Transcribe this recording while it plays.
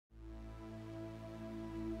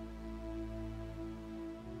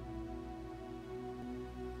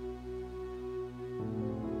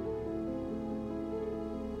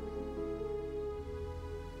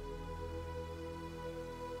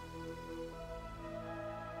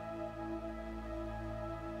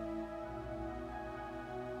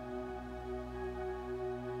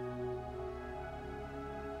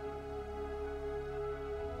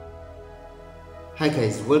Hi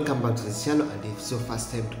guys, welcome back to this channel, and if it's your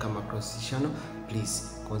first time to come across this channel,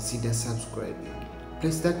 please consider subscribing.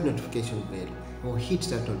 Press that notification bell or hit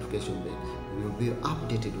that notification bell. You will be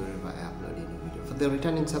updated whenever I upload a new video. For the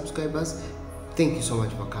returning subscribers, thank you so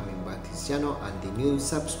much for coming back to this channel, and the new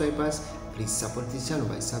subscribers, please support this channel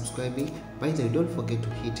by subscribing. By the way, don't forget to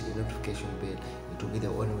hit the notification bell. It will be the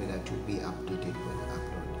only way that you'll be updated when I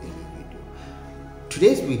upload any video.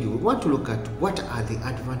 Today's video, we want to look at what are the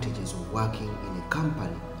advantages of working in a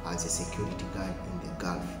company as a security guard in the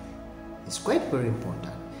Gulf. It's quite very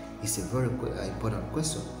important. It's a very important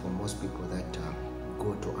question for most people that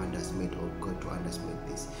go to underestimate or go to underestimate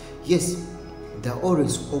this. Yes, there are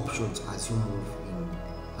always options as you move in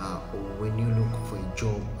when you look for a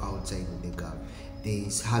job outside in the Gulf. There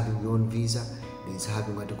is having your own visa, there is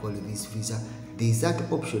having what you call a visa. There is that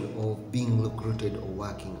option of being recruited or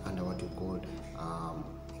working under what you call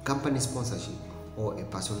company sponsorship or a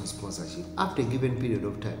personal sponsorship. After a given period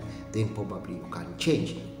of time, then probably you can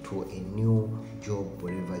change to a new job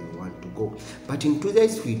wherever you want to go. But in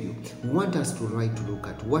today's video, we want us to look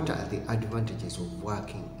at what are the advantages of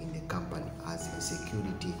working in the company as a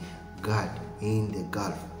security guard in the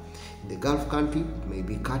Gulf. In the Gulf country, it may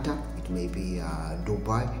be Qatar, it may be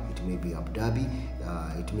Dubai, it may be Abu Dhabi,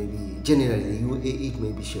 it may be generally the UAE, it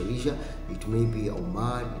may be Sharjah, it may be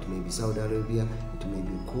Oman, it may be Saudi Arabia, it may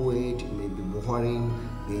be Kuwait, it may be Bahrain,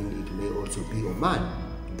 then it may also be Oman.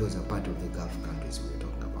 Those are part of the Gulf countries we're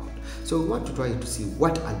talking about. So we want to try to see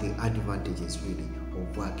what are the advantages really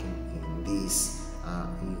of working in this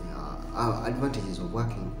advantages of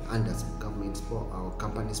working under government or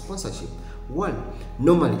company sponsorship. One,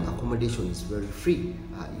 normally accommodation is very free.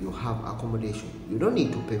 You have accommodation, you don't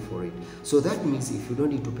need to pay for it. So that means if you don't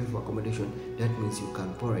need to pay for accommodation, that means you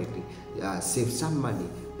can probably save some money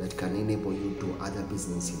that can enable you to other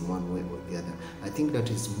business in one way or the other. I think that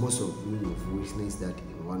is most of you have witnessed that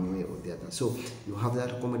in one way or the other. So you have that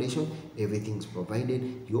accommodation, everything's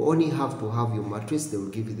provided. You only have to have your mattress. They will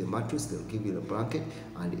give you the mattress, they will give you the blanket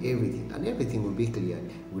and everything will be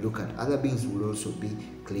cleared. We look at other bills will also be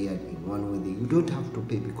cleared in one way. You don't have to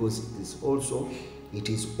pay because it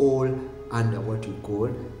is all under what you call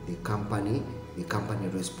the company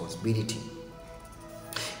responsibility.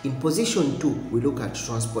 In position 2, we look at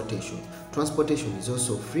transportation. Transportation is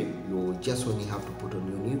also free. You just only have to put on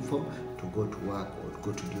your uniform to go to work or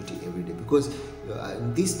go to duty every day, because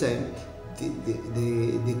this time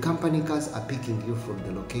the company cars are picking you from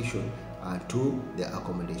the location to the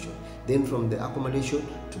accommodation, then from the accommodation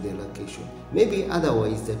to the location. Maybe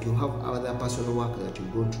otherwise that you have other personal work that you're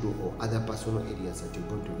going to do or other personal areas that you're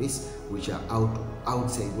going to visit, which are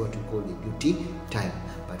outside what we call the duty time.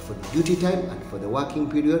 But for the duty time and for the working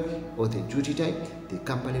period or the duty time, the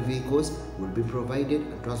company vehicles will be provided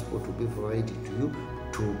and transport will be provided to you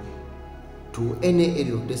to any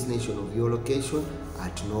area of destination of your location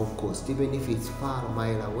at no cost. Even if it's far a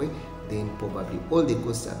mile away, then probably all the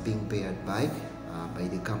costs are being paid by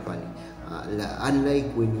the company.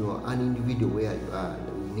 Unlike when you are an individual where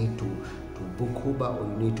you need to book Uber or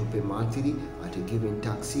you need to pay monthly at a given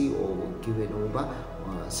taxi or given Uber,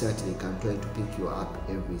 certainly can try to pick you up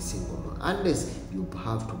every single month, unless you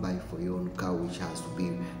have to buy for your own car, which has to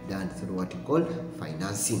be done through what you call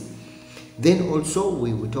financing. Then also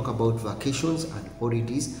we will talk about vacations and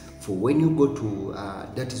holidays. For when you go to,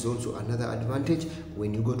 that is also another advantage.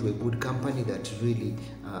 When you go to a good company that really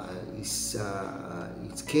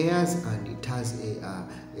it cares and it has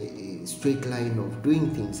a straight line of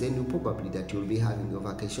doing things, then you probably that you'll be having your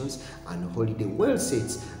vacations and holiday well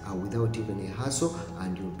set without even a hassle,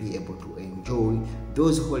 and you'll be able to enjoy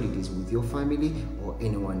those holidays with your family or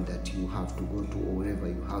anyone that you have to go to or wherever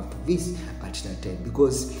you have to visit at that time,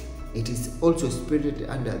 because it is also spread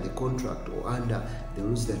under the contract or under the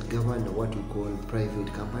rules that govern what we call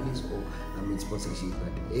private companies or sponsorship.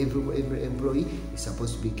 But every employee is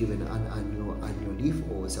supposed to be given an annual leave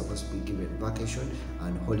or supposed to be given vacation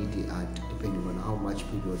and holiday depending on how much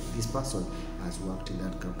period this person has worked in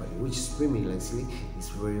that company, which similarly is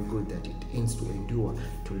very good that it ends to endure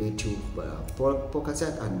to let you focus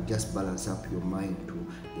out and just balance up your mind to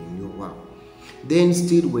the new work. Then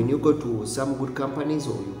still, when you go to some good companies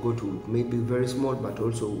or you go to maybe very small, but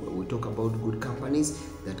also we talk about good companies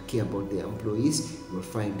that care about their employees, you'll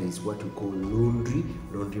find there is what we call laundry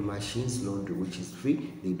machines, which is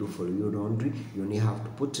free. They do for you laundry. You only have to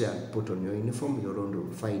put on your uniform, your laundry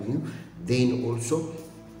will find you. Then also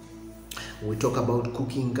we talk about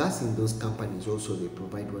cooking gas. In those companies also they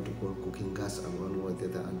provide what we call cooking gas and one way or the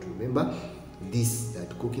other. And remember,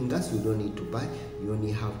 that cooking gas you don't need to buy. You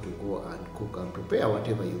only have to go and cook and prepare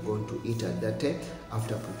whatever you're going to eat at that time.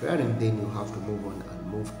 After preparing, then you have to move on and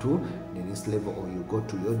move to the next level, or you go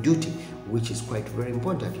to your duty, which is quite very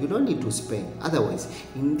important. You don't need to spend. Otherwise,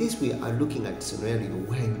 in this we are looking at scenario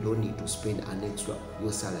where you don't need to spend an extra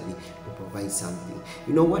your salary to provide something.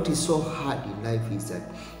 You know what is so hard in life is that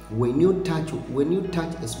when you touch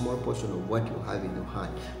a small portion of what you have in your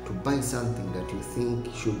hand to buy something that you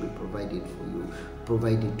think should be provided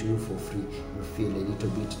to you for free, you feel a little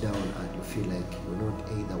bit down and you feel like you're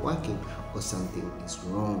not either working or something is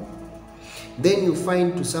wrong. Then you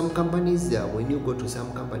find to some companies that when you go to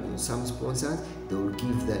some companies, some sponsors, they will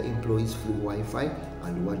give their employees free Wi-Fi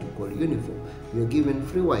and what you call uniform. You're given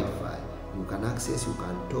free Wi-Fi. You can access, you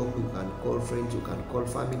can talk, you can call friends, you can call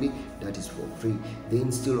family. That is for free. Then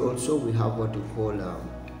still also we have what you call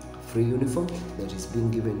free uniform that is being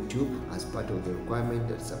given to you as part of the requirement,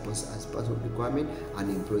 that's supposed as part of the requirement an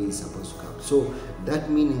employee is supposed to come. So that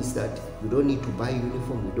means that you don't need to buy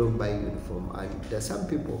uniform, you don't buy uniform. And there are some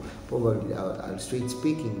people, probably I'll straight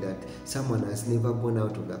speaking, that someone has never gone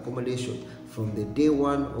out of the accommodation from the day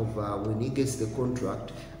one of when he gets the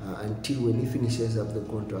contract until when he finishes up the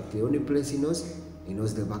contract. The only place he knows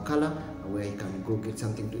the Bakala, where he can go get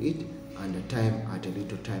something to eat and a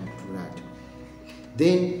little time to that.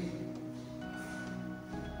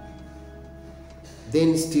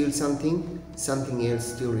 Then still something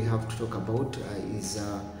else still we have to talk about is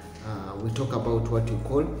we talk about what you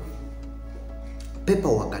call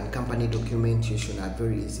paperwork and company documentation are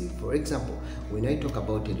very easy. For example, when I talk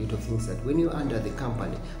about a little things that when you're under the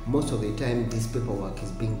company, most of the time this paperwork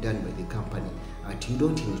is being done by the company. You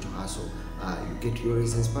don't need to hassle. You get your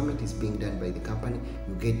residence permit is being done by the company.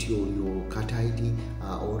 You get your Qatar ID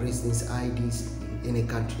or residence IDs in any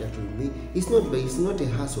country that will be. It's not a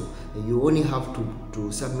hassle. You only have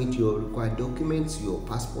to submit your required documents, your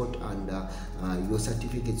passport and your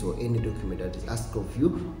certificates or any document that is asked of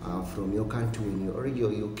you from your country when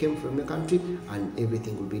you came from your country, and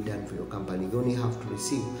everything will be done for your company. You only have to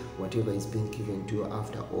receive whatever is being given to you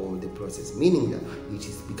after all the process, meaning that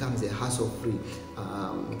it becomes a hassle-free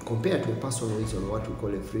compared to a person who is on what we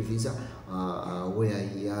call a free visa, where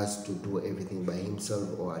he has to do everything by himself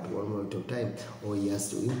or at one moment of time, or he has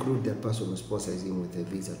to include that person who sponsors him with a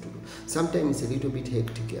visa to do. Sometimes it's a little bit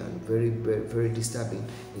hectic and very, very, very disturbing,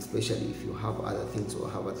 especially if you have other things or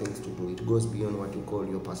have other things to do. It goes beyond what you call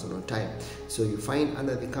your personal time. So you find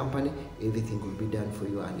under the company, everything will be done for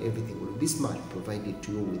you and everything will be smart, provided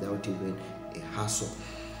to you without even a hassle.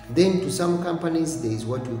 Then to some companies, there is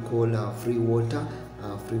what we call free water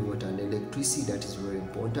and electricity. That is very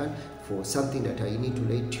important for something that I need to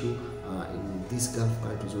let you in these Gulf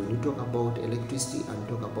countries. When you talk about electricity and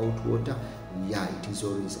talk about water, yeah, it is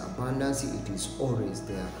always abundance, it is always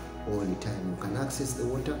there all the time. You can access the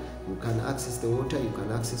water, you can access the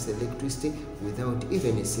electricity without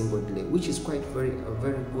even a single delay, which is quite very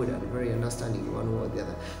good and very understanding one way or the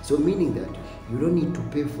other. So meaning that you don't need to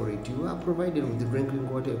pay for it. You are provided with the drinking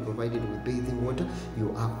water, you are provided with bathing water,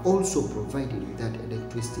 you are also provided with that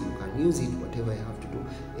electricity. You can use it whatever you have to do,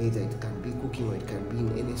 either it can be cooking or it can be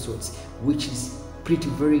in any sorts, which is pretty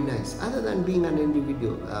very nice, other than being an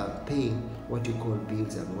individual paying what you call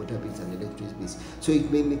bills and water bills and electricity bills. So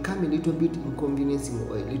it may become a little bit inconveniencing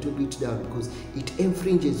or a little bit down because it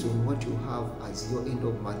infringes on what you have as your end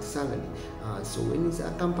of month salary. So when it's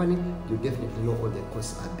a company, you definitely know all the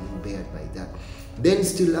costs are being bared by that. Then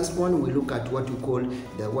still last one, we look at what you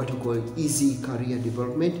call easy career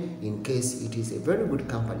development. In case it is a very good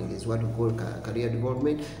company, is what we call career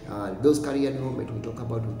development. Those career development we talk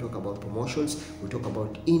about promotions, we talk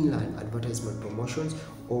about inline advertisement promotions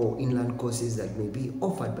or inline courses that may be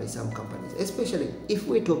offered by some companies, especially if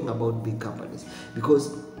we're talking about big companies.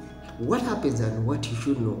 Because what happens and what you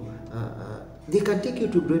should know, they can take you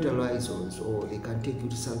to greater horizons or they can take you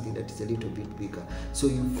to something that is a little bit bigger. So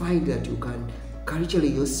you find that you can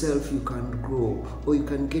curriculate yourself, you can grow, or you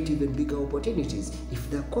can get even bigger opportunities. If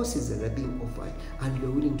there are courses that are being offered and you're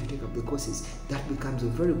willing to take up the courses, that becomes a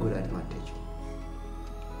very good advantage.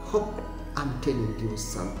 Hope I'm telling you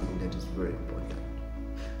something that is very important.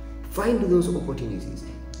 Find those opportunities.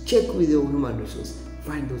 Check with your human resource.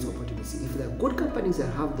 Find those opportunities. If there are good companies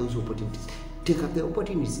that have those opportunities, take up the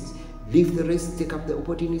opportunities. Leave the rest, take up the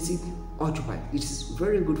opportunity, occupy. It is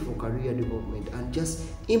very good for career development and just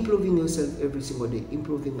improving yourself every single day,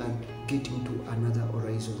 improving and getting to another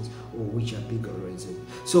horizons or which are bigger horizons.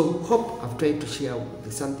 So hope I've tried to share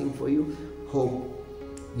something for you. Hope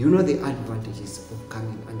you know the advantages of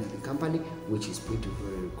coming under the company, which is pretty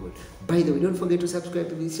very good. By the way, don't forget to subscribe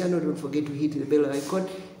to this channel. Don't forget to hit the bell icon.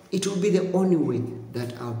 It will be the only way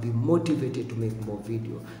that I'll be motivated to make more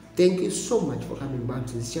video. Thank you so much for coming back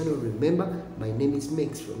to this channel. Remember, my name is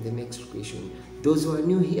Mex from the Mex Creation Those who are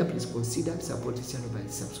new here, please consider supporting the channel by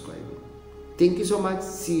subscribing. Thank you so much.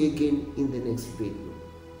 See you again in the next video.